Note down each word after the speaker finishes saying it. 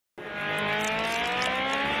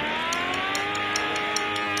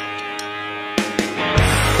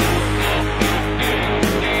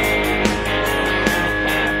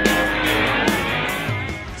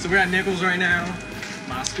at Nicholls right now,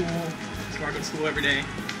 my school. That's where I go to school every day.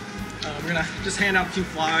 We're gonna just hand out a few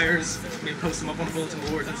flyers, maybe post them up on the bulletin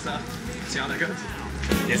boards and stuff. See how that goes.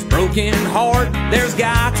 This broken heart, there's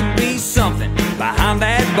got to be something behind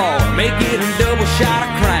that bar. Make it a double shot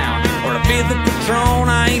of Crown or a fifth of Patron.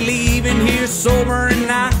 I ain't leaving here sober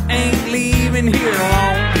and I ain't leaving here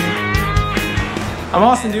alone. I'm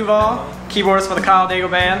Austin Duval, keyboardist for the Kyle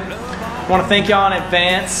Daigle Band. I want to thank y'all in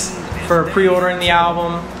advance for pre-ordering the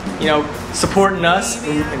album, you know, supporting us.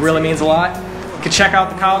 It really means a lot. You can check out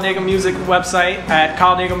the Kyle Daigle Music website at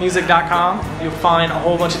kyledaiglemusic.com. You'll find a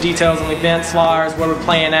whole bunch of details on the events, flyers, where we're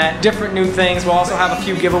playing at, different new things. We'll also have a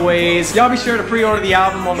few giveaways. Y'all be sure to pre-order the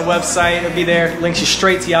album on the website. It'll be there. Links you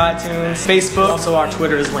straight to your iTunes, Facebook. Also our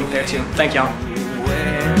Twitter is linked there too. Thank y'all.